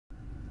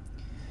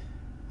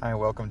Hi,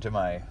 welcome to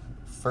my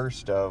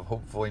first of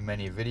hopefully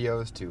many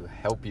videos to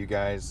help you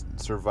guys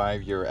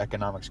survive your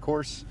economics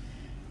course.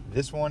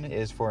 This one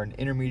is for an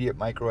intermediate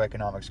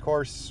microeconomics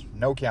course,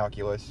 no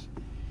calculus.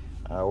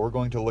 We're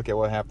going to look at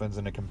what happens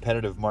in a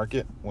competitive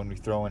market when we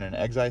throw in an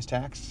excise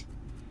tax,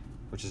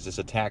 which is just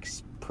a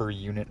tax per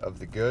unit of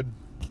the good.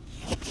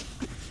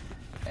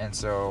 And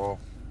so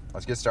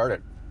let's get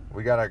started.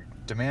 We got a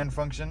demand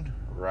function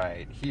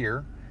right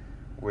here,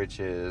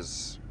 which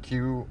is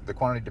Q. The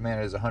quantity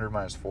demanded is 100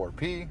 minus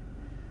 4p.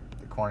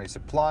 The quantity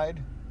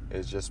supplied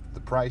is just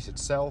the price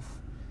itself.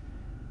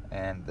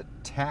 And the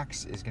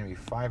tax is going to be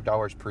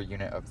 $5 per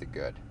unit of the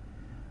good.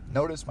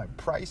 Notice my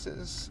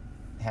prices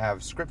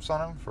have scripts on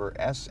them for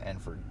S and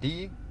for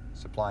D,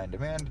 supply and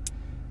demand.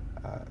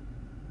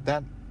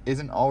 That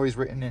isn't always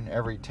written in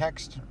every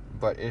text,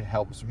 but it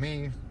helps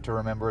me to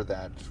remember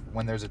that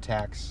when there's a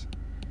tax,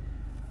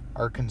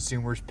 our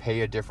consumers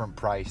pay a different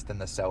price than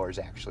the sellers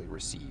actually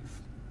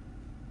receive.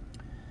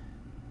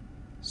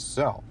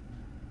 So,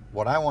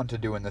 what I want to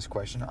do in this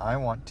question, I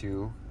want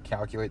to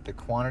calculate the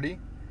quantity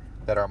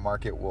that our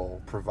market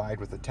will provide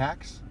with the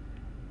tax,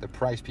 the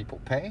price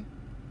people pay,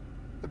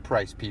 the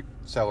price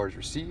sellers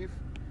receive,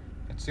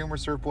 consumer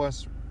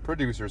surplus,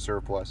 producer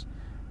surplus,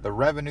 the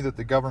revenue that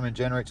the government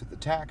generates with the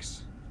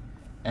tax,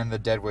 and the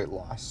deadweight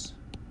loss.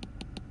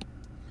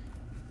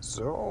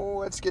 So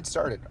let's get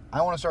started.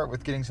 I want to start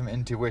with getting some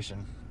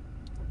intuition.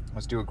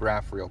 Let's do a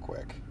graph real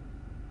quick.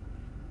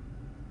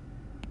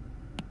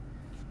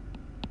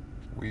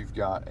 We've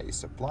got a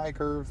supply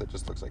curve that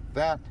just looks like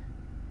that.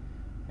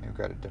 And we've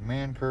got a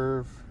demand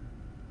curve.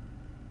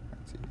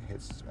 Let's see, it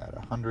hits at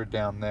 100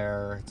 down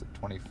there. It's at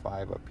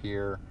 25 up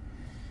here.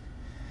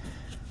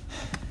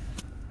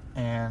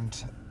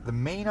 And the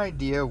main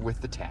idea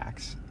with the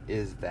tax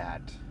is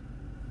that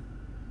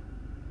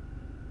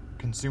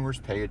consumers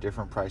pay a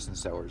different price than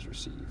sellers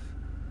receive.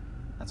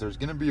 And so there's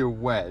going to be a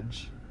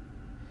wedge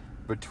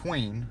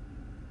between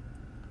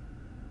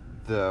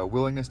the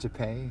willingness to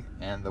pay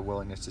and the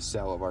willingness to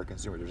sell of our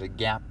consumers. There's a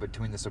gap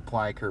between the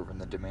supply curve and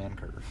the demand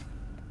curve.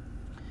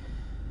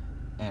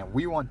 And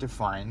we want to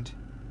find,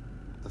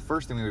 the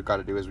first thing we've got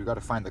to do is we've got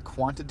to find the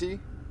quantity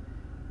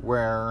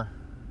where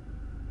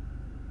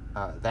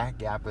that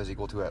gap is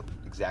equal to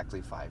exactly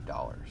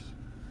 $5.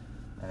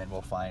 And then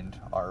we'll find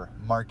our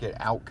market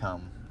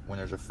outcome when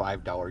there's a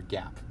 $5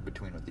 gap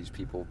between what these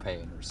people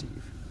pay and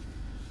receive.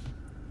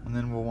 And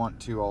then we'll want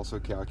to also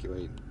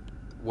calculate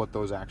what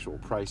those actual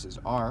prices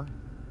are.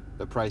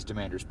 The price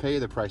demanders pay,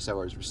 the price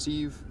sellers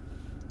receive.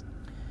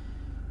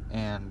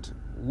 And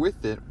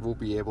with it, we'll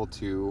be able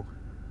to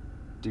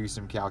do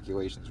some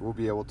calculations. We'll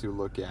be able to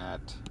look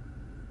at,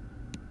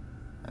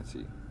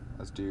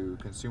 let's do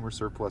consumer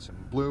surplus in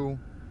blue.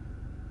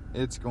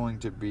 It's going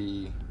to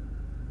be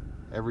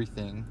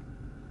everything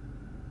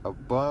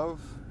above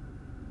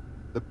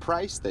the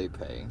price they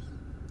pay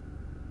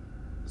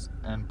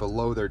and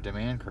below their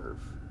demand curve.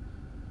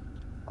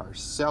 Our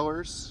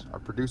sellers, our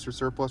producer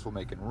surplus, will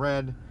make in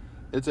red.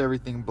 It's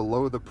everything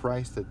below the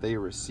price that they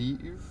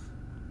receive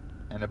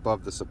and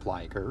above the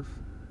supply curve.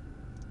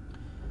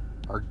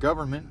 Our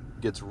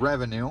government gets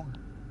revenue.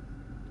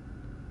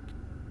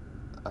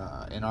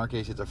 In our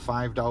case, it's a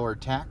 $5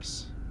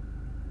 tax,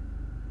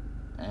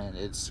 and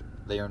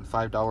they earn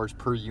 $5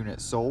 per unit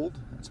sold,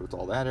 and so it's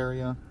all that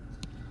area.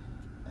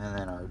 And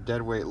then our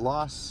deadweight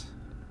loss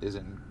is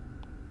in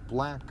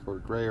black or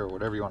gray or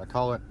whatever you want to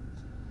call it,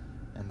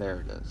 and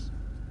there it is.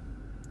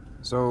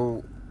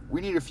 So we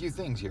need a few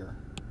things here.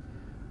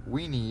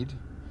 We need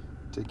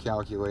to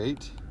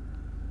calculate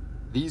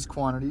these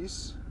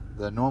quantities,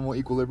 the normal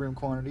equilibrium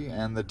quantity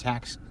and the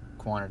tax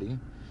quantity,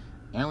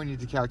 and we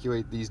need to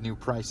calculate these new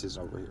prices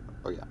over here.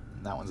 Oh yeah,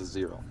 that one's a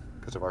 0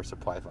 because of our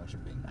supply function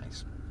being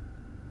nice.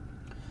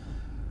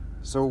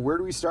 So where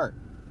do we start?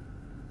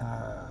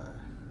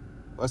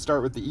 Let's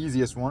start with the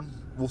easiest one.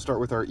 We'll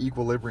start with our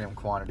equilibrium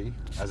quantity,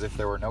 as if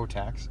there were no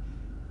tax.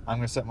 I'm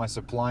going to set my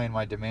supply and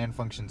my demand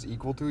functions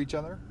equal to each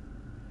other.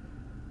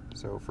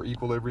 So for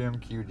equilibrium,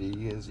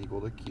 QD is equal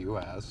to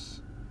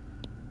QS,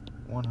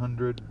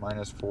 100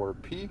 minus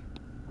 4P.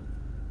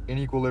 In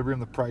equilibrium,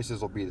 the prices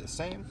will be the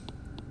same.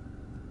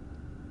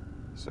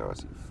 So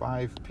let's see,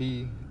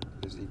 5P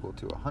is equal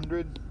to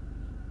 100,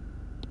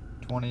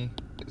 20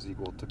 is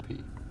equal to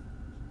P.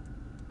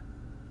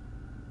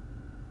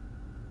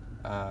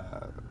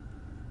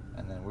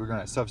 And then we're going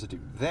to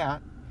substitute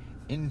that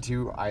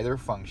into either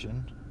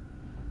function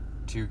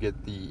to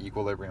get the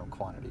equilibrium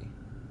quantity.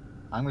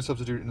 I'm going to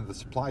substitute it into the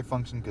supply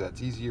function because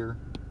that's easier.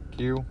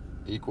 Q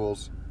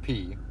equals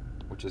P,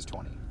 which is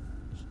 20.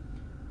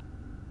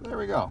 There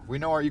we go. We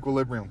know our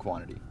equilibrium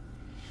quantity.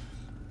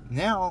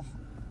 Now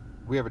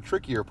we have a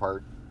trickier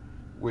part,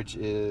 which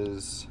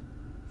is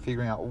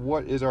figuring out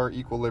what is our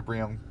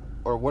equilibrium,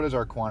 or what is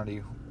our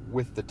quantity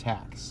with the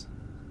tax.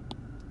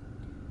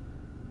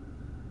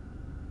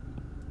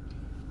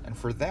 And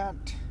for that,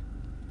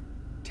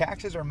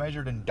 taxes are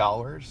measured in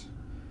dollars.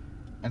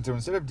 And so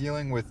instead of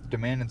dealing with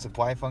demand and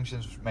supply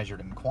functions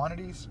measured in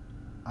quantities,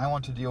 I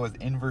want to deal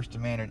with inverse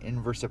demand and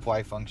inverse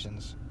supply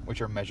functions,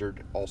 which are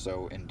measured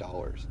also in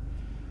dollars.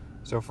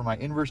 So for my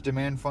inverse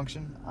demand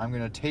function, I'm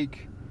going to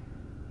take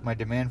my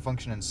demand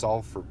function and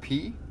solve for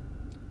P.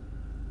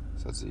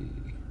 So let's see.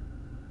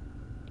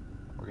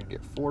 We're going to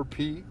get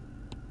 4P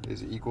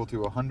is equal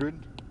to 100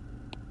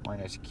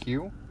 minus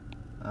Q.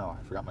 Oh,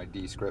 I forgot my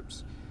D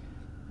scripts.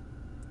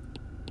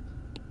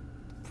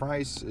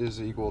 Price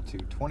is equal to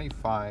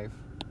 25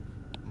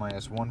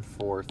 minus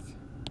 1/4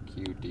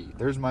 QD.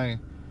 There's my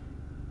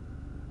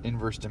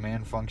inverse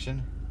demand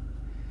function.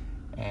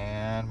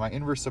 And my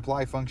inverse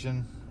supply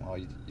function, well,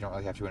 you don't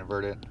really have to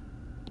invert it.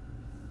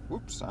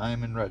 Whoops,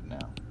 I'm in red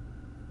now.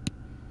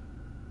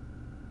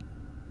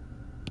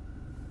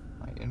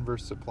 My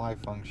inverse supply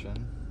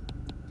function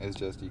is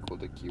just equal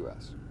to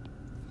QS.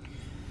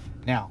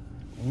 Now,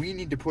 we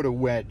need to put a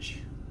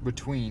wedge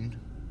between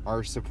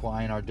our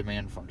supply and our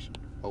demand function,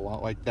 a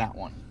lot like that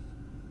one.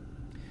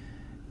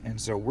 And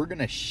so we're going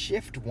to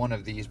shift one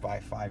of these by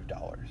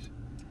 $5.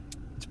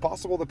 It's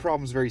possible the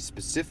problem is very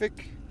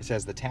specific. It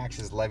says the tax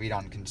is levied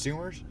on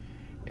consumers,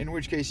 in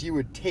which case you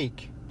would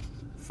take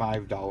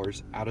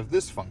 $5 out of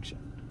this function.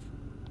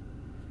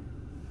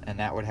 And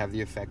that would have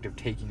the effect of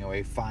taking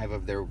away 5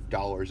 of their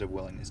dollars of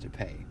willingness to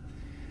pay.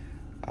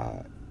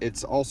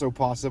 It's also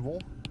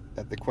possible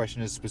that the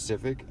question is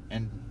specific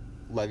and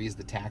levies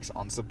the tax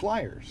on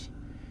suppliers,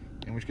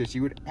 in which case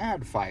you would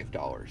add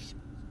 $5.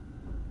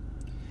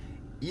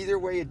 Either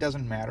way, it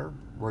doesn't matter.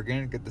 We're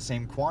going to get the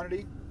same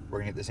quantity. We're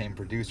going to get the same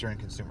producer and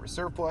consumer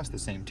surplus, the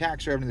same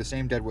tax revenue, the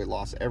same deadweight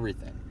loss,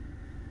 everything.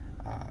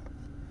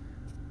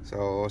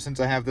 So since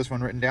I have this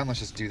one written down, let's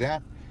just do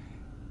that.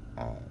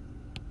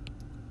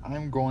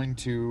 I'm going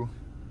to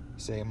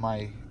say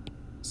my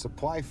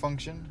supply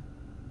function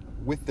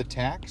with the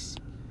tax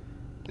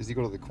is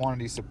equal to the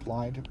quantity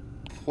supplied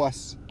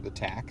plus the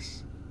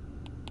tax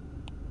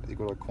is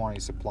equal to quantity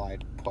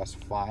supplied plus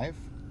 5.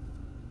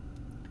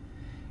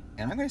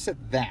 And I'm going to set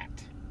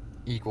that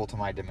equal to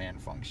my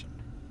demand function.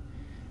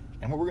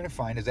 And what we're going to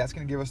find is that's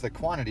going to give us the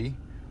quantity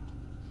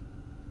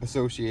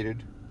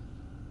associated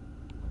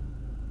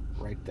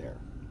right there.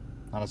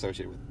 Not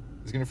associated with.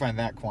 It's going to find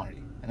that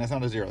quantity. And that's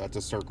not a 0, that's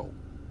a circle.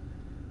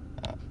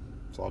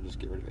 So I'll just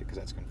get rid of it because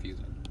that's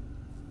confusing.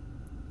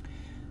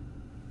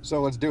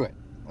 So let's do it.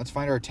 Let's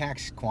find our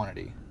tax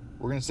quantity.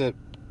 We're going to set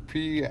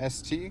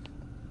PST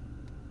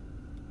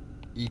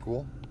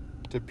equal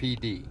to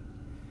PD.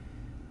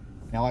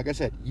 Now, like I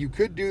said, you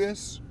could do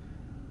this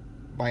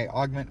by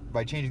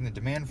changing the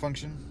demand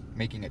function,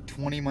 making it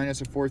 20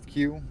 minus 1/4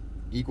 Q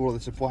equal to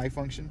the supply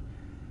function.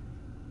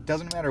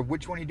 Doesn't matter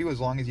which one you do as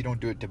long as you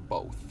don't do it to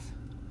both.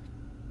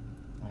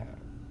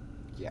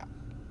 Yeah,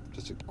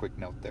 just a quick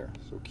note there.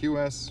 So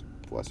QS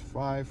plus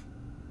 5.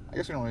 I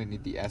guess we don't really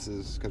need the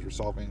S's because we're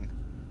solving,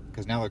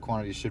 because now the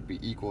quantities should be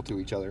equal to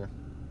each other.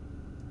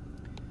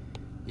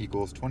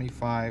 Equals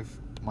 25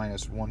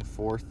 minus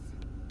 1/4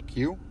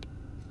 Q.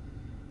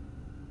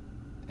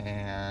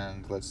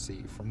 And let's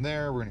see, from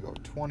there we're going to go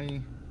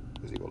 20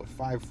 is equal to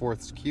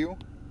 5/4 Q.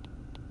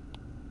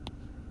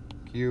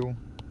 Q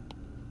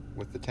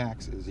with the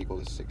tax is equal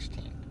to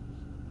 16.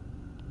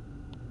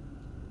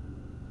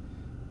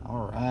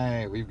 All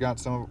right, we've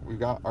got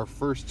our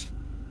first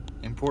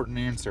important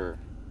answer.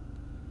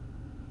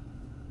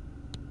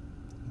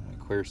 Let me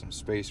clear some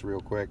space real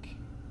quick.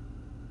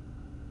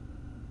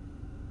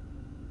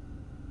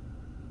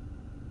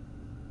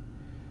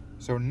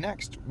 So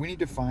next, we need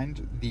to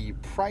find the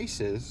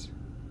prices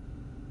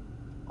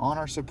on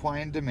our supply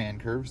and demand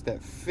curves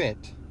that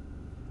fit,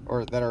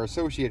 or that are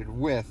associated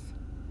with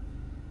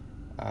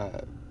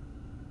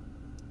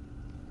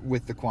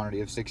the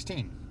quantity of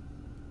 16.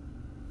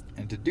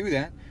 And to do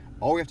that,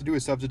 all we have to do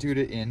is substitute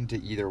it into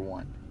either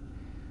one,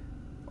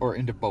 or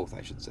into both,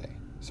 I should say.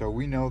 So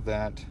we know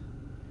that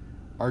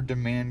our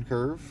demand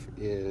curve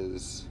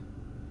is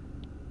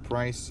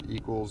price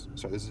equals,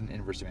 sorry, this is an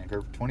inverse demand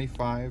curve,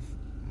 25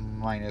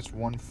 minus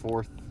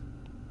 1/4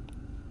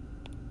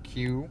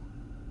 Q.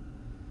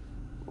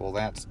 Well,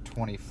 that's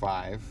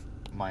 25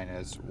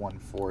 minus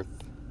 1/4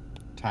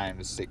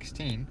 times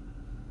 16,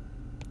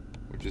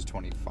 which is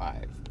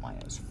 25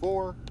 minus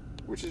 4,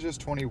 which is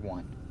just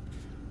 21.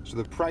 So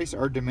the price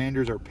our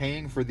demanders are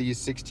paying for these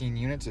 16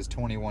 units is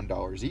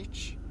 $21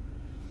 each.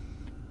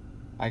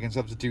 I can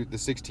substitute the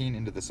 16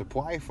 into the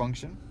supply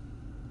function,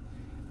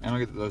 and I'll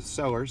get that the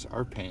sellers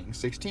are paying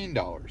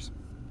 $16.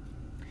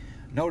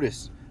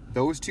 Notice,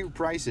 those two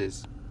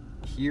prices,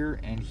 here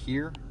and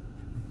here,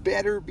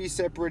 better be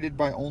separated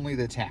by only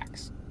the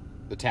tax.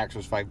 The tax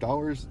was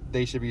 $5,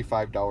 they should be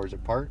 $5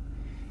 apart.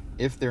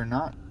 If they're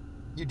not,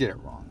 you did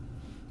it wrong.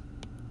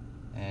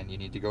 And you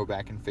need to go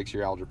back and fix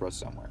your algebra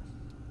somewhere.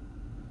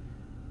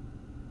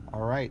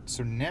 Alright,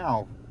 so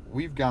now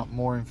we've got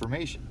more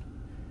information.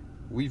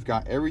 We've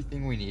got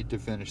everything we need to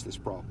finish this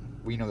problem.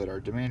 We know that our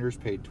demanders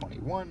paid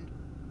 21,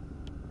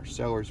 our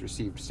sellers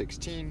received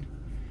 16,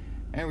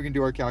 and we can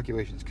do our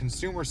calculations.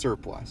 Consumer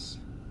surplus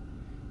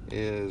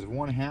is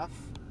 1/2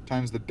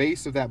 times the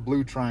base of that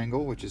blue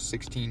triangle, which is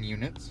 16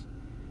 units.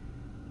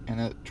 And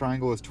that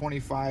triangle is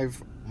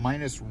 25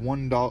 minus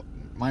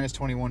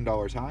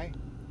 $21 high.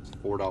 It's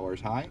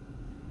 $4 high.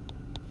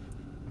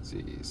 let's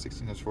see,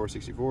 16 times 4,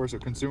 64. So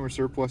consumer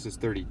surplus is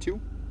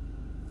 32.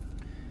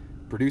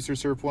 Producer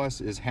surplus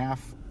is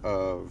half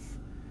of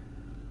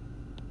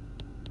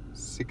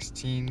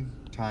 16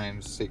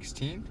 times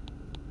 16.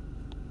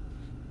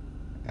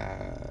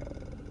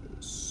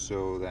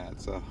 So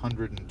that's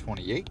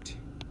 128.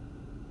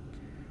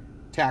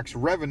 Tax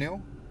revenue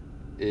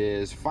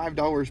is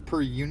 $5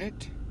 per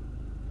unit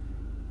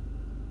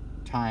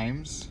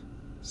times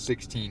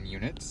 16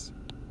 units.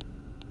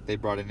 They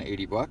brought in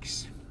 80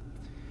 bucks.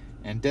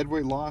 And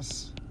deadweight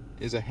loss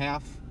is a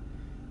half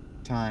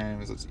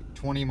times, let's see,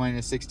 20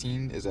 minus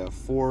 16 is a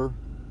 4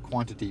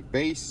 quantity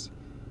base,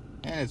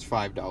 and it's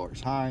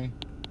 $5 high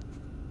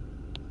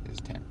is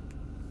 10.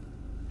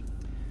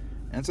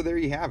 And so there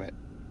you have it.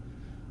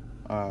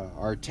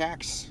 Our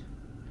tax,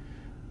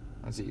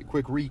 let's see,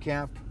 quick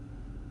recap.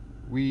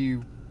 We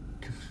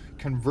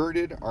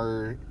converted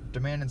our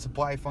demand and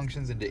supply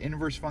functions into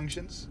inverse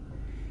functions,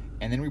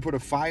 and then we put a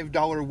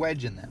 $5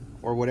 wedge in them,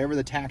 or whatever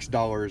the tax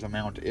dollars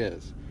amount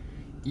is,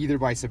 either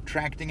by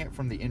subtracting it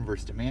from the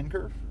inverse demand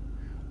curve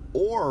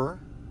or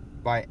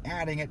by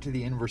adding it to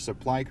the inverse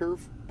supply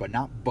curve, but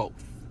not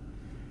both.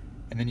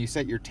 And then you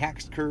set your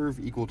tax curve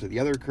equal to the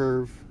other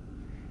curve.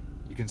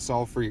 You can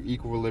solve for your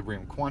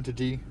equilibrium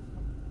quantity,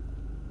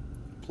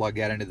 plug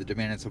that into the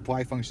demand and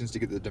supply functions to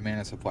get the demand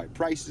and supply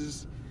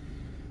prices,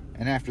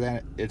 and after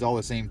that, it's all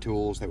the same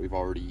tools that we've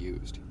already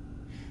used.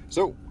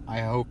 So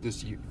I hope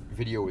this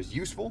video was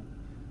useful.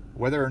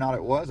 Whether or not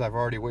it was, I've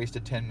already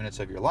wasted 10 minutes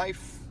of your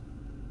life,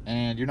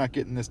 and you're not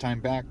getting this time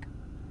back,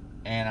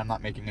 and I'm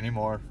not making any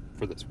more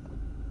for this one.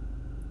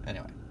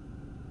 Anyway,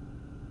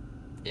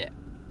 yeah,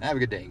 have a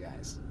good day,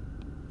 guys.